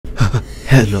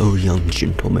Hello, young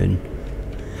gentlemen.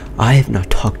 I have not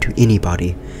talked to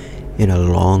anybody in a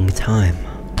long time,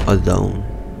 alone,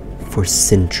 for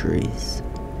centuries.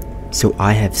 So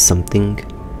I have something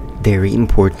very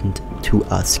important to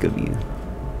ask of you.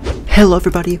 Hello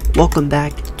everybody, welcome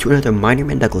back to another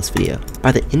MinerManDouglas video.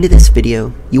 By the end of this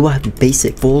video, you will have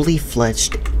basic, fully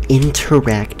fledged,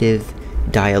 interactive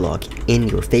dialogue in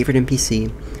your favorite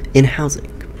NPC in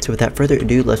housing. So without further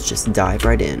ado, let's just dive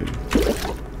right in.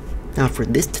 Now for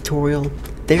this tutorial,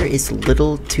 there is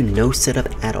little to no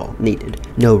setup at all needed.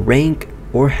 No rank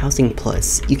or housing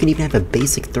plus. You can even have a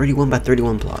basic 31 by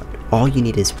 31 plot. All you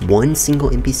need is one single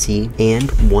NPC and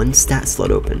one stat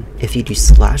slot open. If you do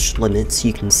slash limits,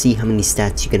 you can see how many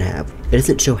stats you can have. It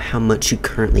doesn't show how much you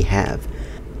currently have.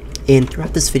 And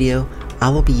throughout this video, I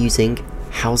will be using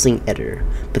housing editor,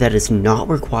 but that is not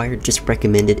required, just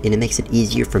recommended, and it makes it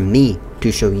easier for me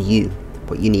to show you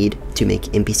what you need to make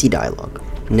NPC dialogue.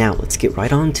 Now let's get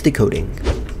right on to the coding.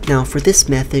 Now for this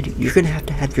method, you're going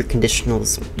to have your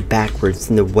conditionals backwards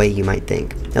in the way you might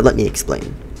think. Now let me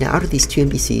explain. Now out of these two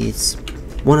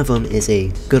NPCs, one of them is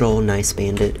a good old nice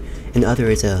bandit, and the other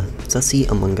is a sussy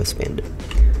Among Us bandit.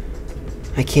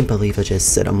 I can't believe I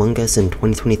just said Among Us in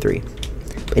 2023.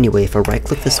 But anyway, if I right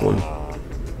click this one,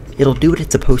 it'll do what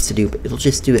it's supposed to do, but it'll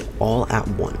just do it all at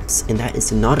once, and that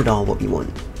is not at all what we want.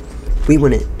 We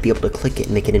want to be able to click it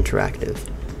and make it interactive.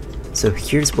 So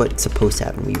here's what's supposed to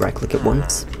happen. We right click it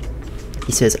once.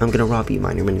 He says, I'm gonna rob you,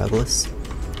 MinerManDouglas.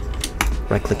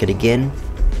 Right click it again.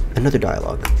 Another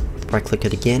dialogue. Right click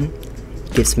it again.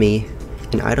 It gives me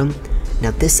an item.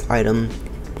 Now this item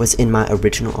was in my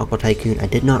original Aqua Tycoon. I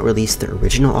did not release the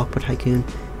original Aqua Tycoon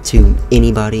to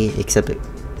anybody except a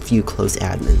few close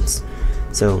admins.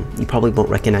 So you probably won't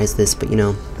recognize this, but you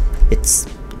know, it's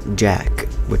Jack,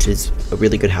 which is a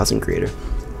really good housing creator.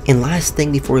 And last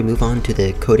thing before we move on to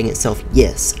the coding itself,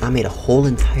 yes, I made a whole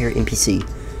entire NPC.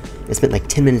 I spent like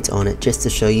 10 minutes on it just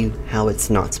to show you how it's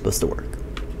not supposed to work.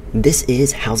 This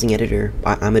is Housing Editor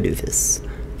by MinerManDouglas.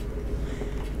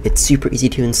 It's super easy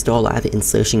to install. I have an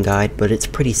installation guide, but it's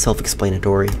pretty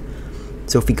self-explanatory.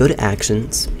 So if we go to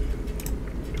actions,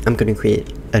 I'm going to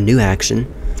create a new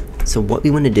action. So what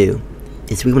we want to do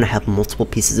is we want to have multiple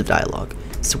pieces of dialogue.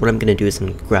 So what I'm going to do is I'm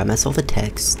going to grab myself a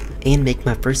text and make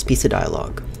my first piece of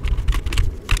dialogue.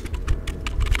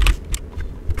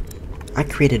 I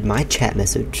created my chat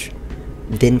message.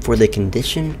 Then for the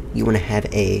condition, you want to have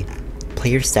a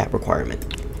player stat requirement.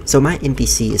 So my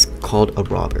NPC is called a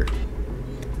robber.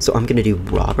 So I'm going to do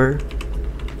robber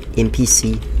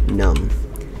NPC num.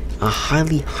 I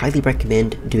highly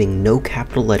recommend doing no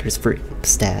capital letters for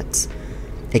stats.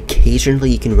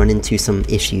 Occasionally you can run into some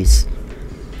issues.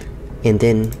 And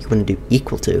then you want to do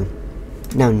equal to.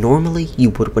 Now normally you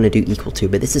would want to do equal to,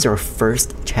 but this is our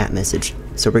first chat message.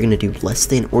 So we're going to do less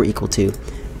than or equal to.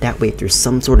 That way if there's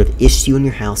some sort of issue in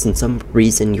your house and some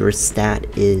reason your stat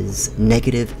is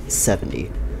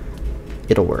 -70,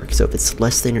 it'll work. So if it's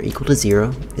less than or equal to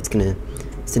 0, it's going to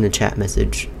send a chat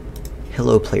message,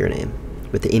 hello player name,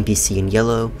 with the NPC in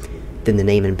yellow, then the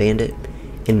name in bandit,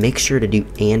 and make sure to do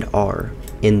and R,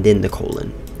 and then the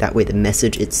colon. That way the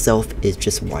message itself is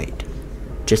just white,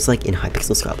 just like in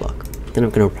Hypixel Skyblock. Then I'm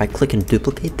going to right click and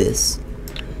duplicate this,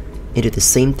 and do the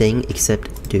same thing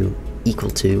except do equal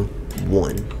to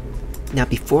 1. Now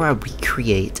before I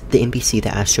recreate the NPC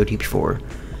that I showed you before,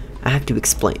 I have to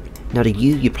explain. Now to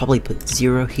you probably put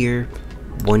 0 here,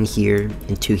 1 here,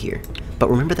 and 2 here. But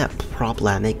remember that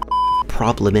problem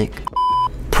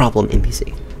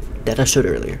NPC that I showed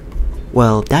earlier?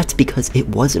 Well, that's because it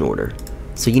was in order.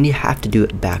 So you have to do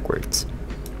it backwards.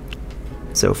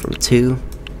 So from 2,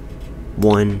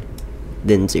 1,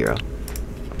 then 0.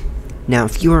 Now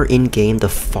if you are in game, the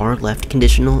far left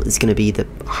conditional is going to be the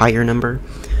higher number,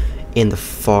 and the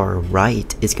far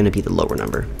right is going to be the lower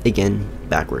number. Again,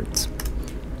 backwards.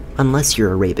 Unless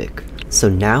you're Arabic. So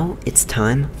now it's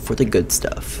time for the good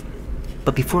stuff.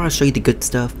 But before I show you the good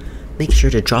stuff, make sure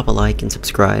to drop a like and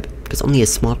subscribe, because only a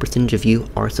small percentage of you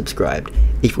are subscribed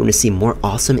if you want to see more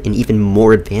awesome and even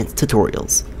more advanced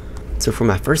tutorials. So for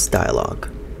my first dialogue,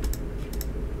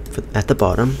 at the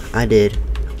bottom,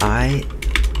 I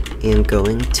am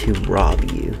going to rob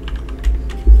you,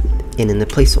 and in the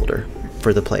placeholder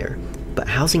for the player. But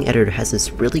Housing Editor has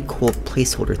this really cool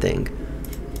placeholder thing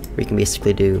where you can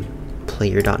basically do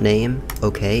player.name,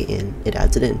 okay, and it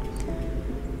adds it in.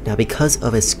 Now because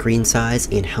of a screen size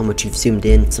and how much you've zoomed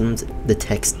in, sometimes the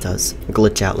text does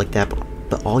glitch out like that,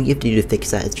 but all you have to do to fix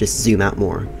that is just zoom out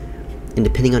more. And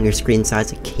depending on your screen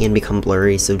size, it can become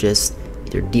blurry, so just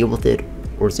either deal with it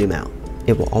or zoom out.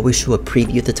 It will always show a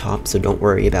preview at the top, so don't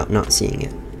worry about not seeing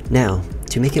it. Now,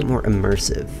 to make it more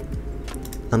immersive,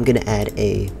 I'm gonna add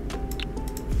a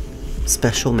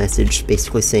special message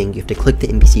basically saying you have to click the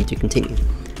NPC to continue.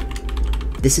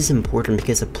 This is important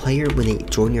because a player, when they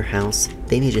join your house,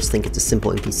 they may just think it's a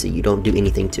simple NPC, you don't do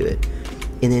anything to it.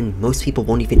 And then most people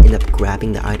won't even end up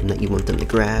grabbing the item that you want them to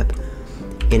grab,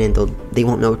 and then they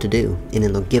won't know what to do, and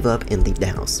then they'll give up and leave the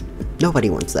house.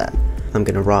 Nobody wants that. I'm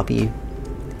gonna rob you,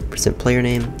 percent player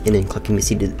name, and then click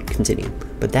NPC to continue.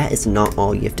 But that is not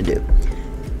all you have to do.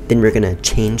 Then we're gonna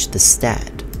change the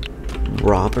stat,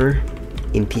 robber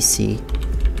NPC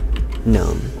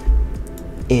num.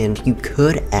 And you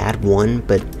could add 1,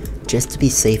 but just to be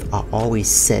safe, I'll always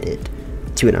set it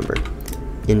to a number.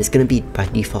 And it's going to be by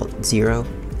default 0,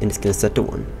 and it's going to set to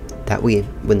 1. That way,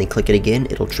 when they click it again,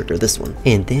 it'll trigger this one.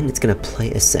 And then it's going to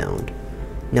play a sound.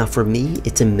 Now for me,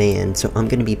 it's a man, so I'm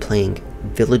going to be playing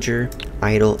villager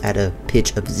idle at a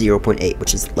pitch of 0.8,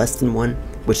 which is less than 1,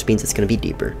 which means it's going to be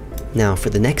deeper. Now for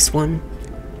the next one,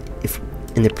 if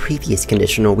in the previous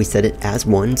conditional we set it as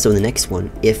 1, so in the next one,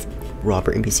 if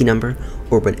robber NPC number,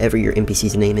 or whatever your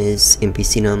NPC's name is,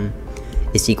 NPC num,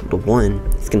 is equal to 1,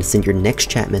 it's going to send your next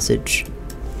chat message,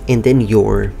 and then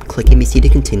your click NPC to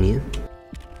continue.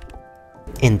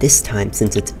 And this time,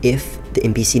 since it's if the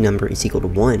NPC number is equal to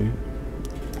 1,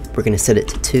 we're going to set it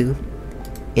to 2,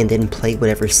 and then play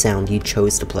whatever sound you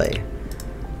chose to play.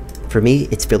 For me,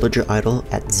 it's villager idle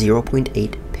at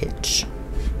 0.8 pitch.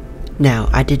 Now,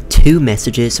 I did 2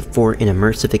 messages for an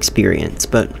immersive experience,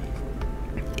 but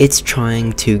it's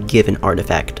trying to give an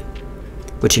artifact,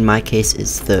 which in my case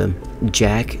is the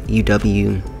Jack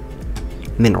UW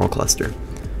mineral cluster.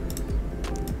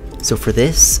 So for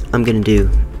this, I'm going to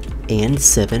do and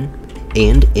 7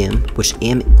 and M, which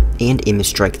M and M is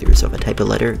strike through, so if I type a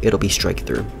letter, it'll be strike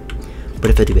through. But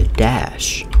if I do a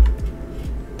dash,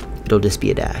 it'll just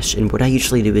be a dash. And what I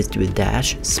usually do is do a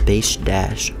dash, space,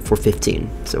 dash for 15.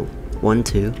 So 1,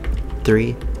 2,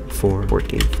 3, 4,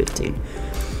 14, 15.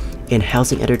 And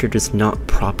Housing Editor does not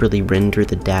properly render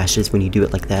the dashes when you do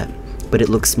it like that, but it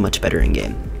looks much better in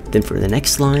game. Then for the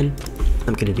next line,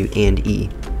 I'm going to do and E.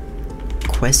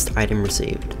 Quest item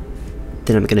received.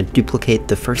 Then I'm going to duplicate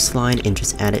the first line and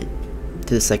just add it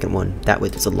to the second one. That way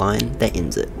there's a line that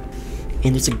ends it.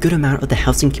 And there's a good amount of the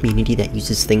housing community that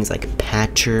uses things like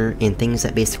patcher and things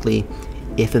that basically,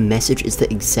 if a message is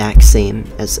the exact same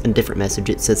as a different message,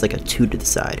 it says like a 2 to the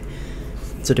side.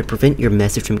 So to prevent your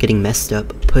message from getting messed up,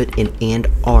 put an and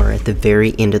R at the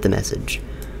very end of the message.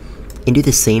 And do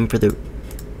the same for the,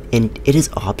 and it is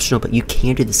optional, but you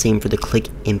can do the same for the click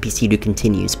NPC to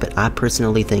continues, but I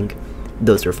personally think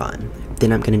those are fine.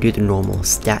 Then I'm going to do the normal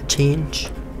stat change,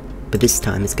 but this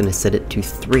time it's going to set it to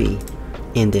 3,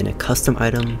 and then a custom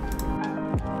item.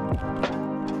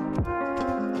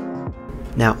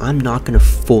 Now, I'm not going to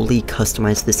fully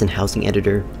customize this in Housing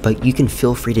Editor, but you can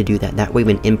feel free to do that. That way,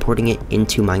 when importing it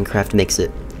into Minecraft, makes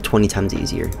it 20 times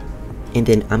easier. And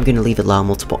then I'm going to leave allow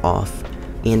multiple off,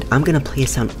 and I'm going to play a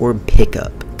sound orb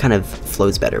pickup. Kind of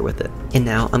flows better with it. And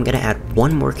now I'm going to add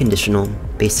one more conditional.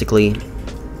 Basically,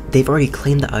 they've already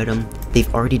claimed the item,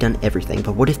 they've already done everything,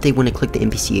 but what if they want to click the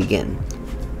NPC again?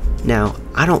 Now,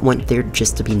 I don't want there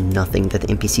just to be nothing that the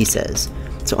NPC says,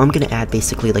 so I'm going to add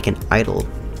basically like an idle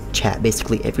chat.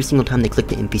 Basically every single time they click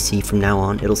the NPC from now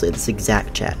on, it'll say this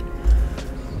exact chat.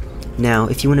 Now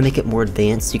if you want to make it more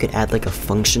advanced, you could add like a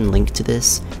function link to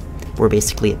this where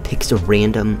basically it picks a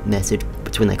random message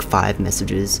between like 5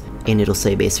 messages, and it'll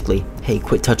say basically, hey,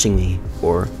 quit touching me,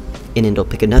 or, and then it'll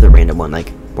pick another random one like,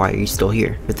 why are you still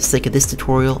here? For the sake of this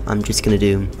tutorial, I'm just going to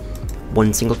do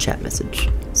one single chat message.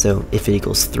 So if it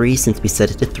equals 3, since we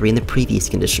set it to 3 in the previous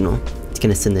conditional, it's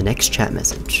going to send the next chat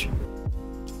message.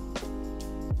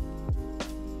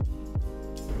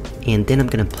 And then I'm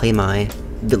going to play my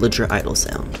villager idle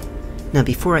sound. Now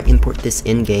before I import this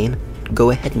in-game,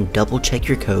 go ahead and double check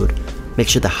your code, make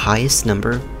sure the highest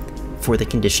number for the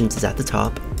conditions is at the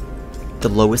top, the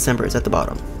lowest number is at the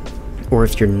bottom. Or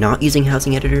if you're not using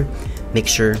Housing Editor, make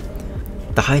sure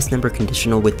the highest number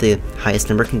conditional with the highest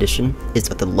number condition is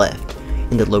at the left,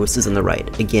 and the lowest is on the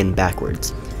right, again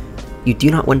backwards. You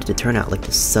do not want it to turn out like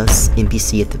the sus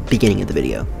NPC at the beginning of the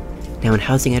video. Now in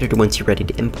Housing Editor, once you're ready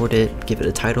to import it, give it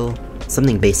a title,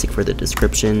 something basic for the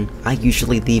description. I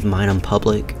usually leave mine on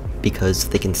public because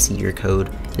they can see your code,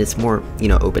 and it's more,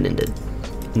 open-ended.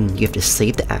 And you have to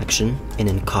save the action, and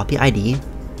then copy ID,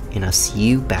 and I'll see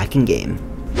you back in game.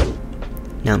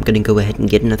 Now I'm going to go ahead and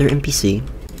get another NPC,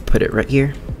 put it right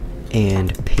here,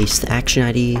 and paste the action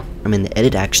ID. I'm in the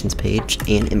edit actions page,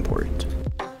 and import.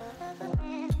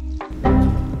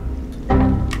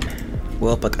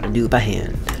 Well, I gotta do it by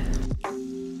hand.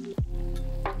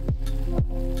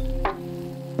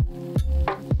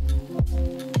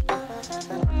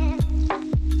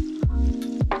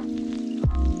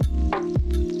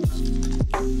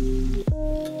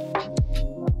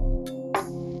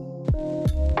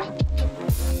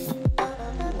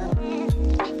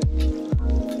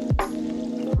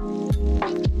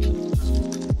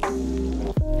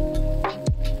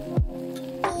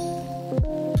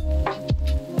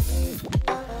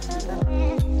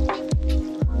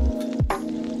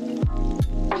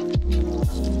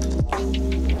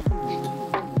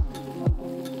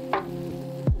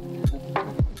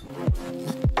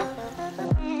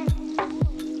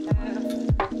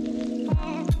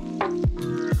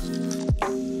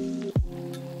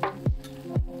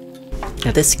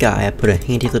 Now this guy, I put a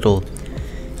handy little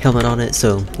helmet on it,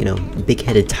 so, you know,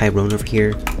 big-headed Tyrone over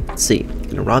here. Let's see,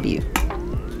 gonna rob you.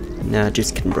 Nah,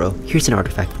 just kidding, bro. Here's an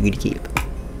artifact for you to keep.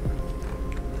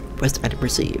 Quest item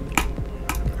received.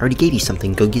 I already gave you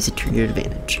something, go use it to your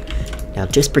advantage. Now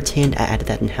just pretend I added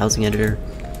that in Housing Editor.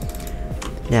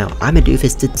 Now,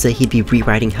 INTERACTIve did say he'd be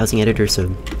rewriting Housing Editor,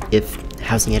 so if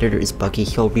Housing Editor is buggy,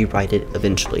 he'll rewrite it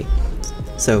eventually.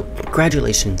 So,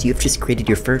 congratulations, you have just created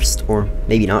your first, or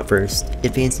maybe not first,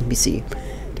 advanced NPC.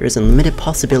 There is unlimited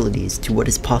possibilities to what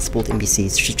is possible with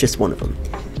NPCs, she's just one of them.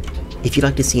 If you'd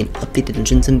like to see an updated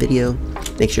Dungeons & video,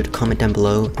 make sure to comment down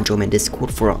below and join my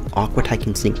Discord for Aqua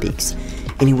Tycoon sneak peeks.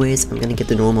 Anyways, I'm gonna get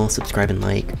the normal subscribe and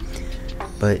like,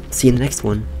 but see you in the next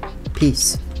one.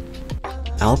 Peace.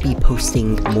 I'll be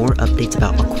posting more updates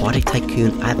about Aquatic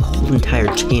Tycoon. I have a whole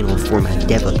entire channel for my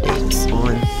dev updates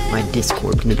on my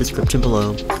Discord in the description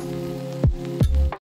below.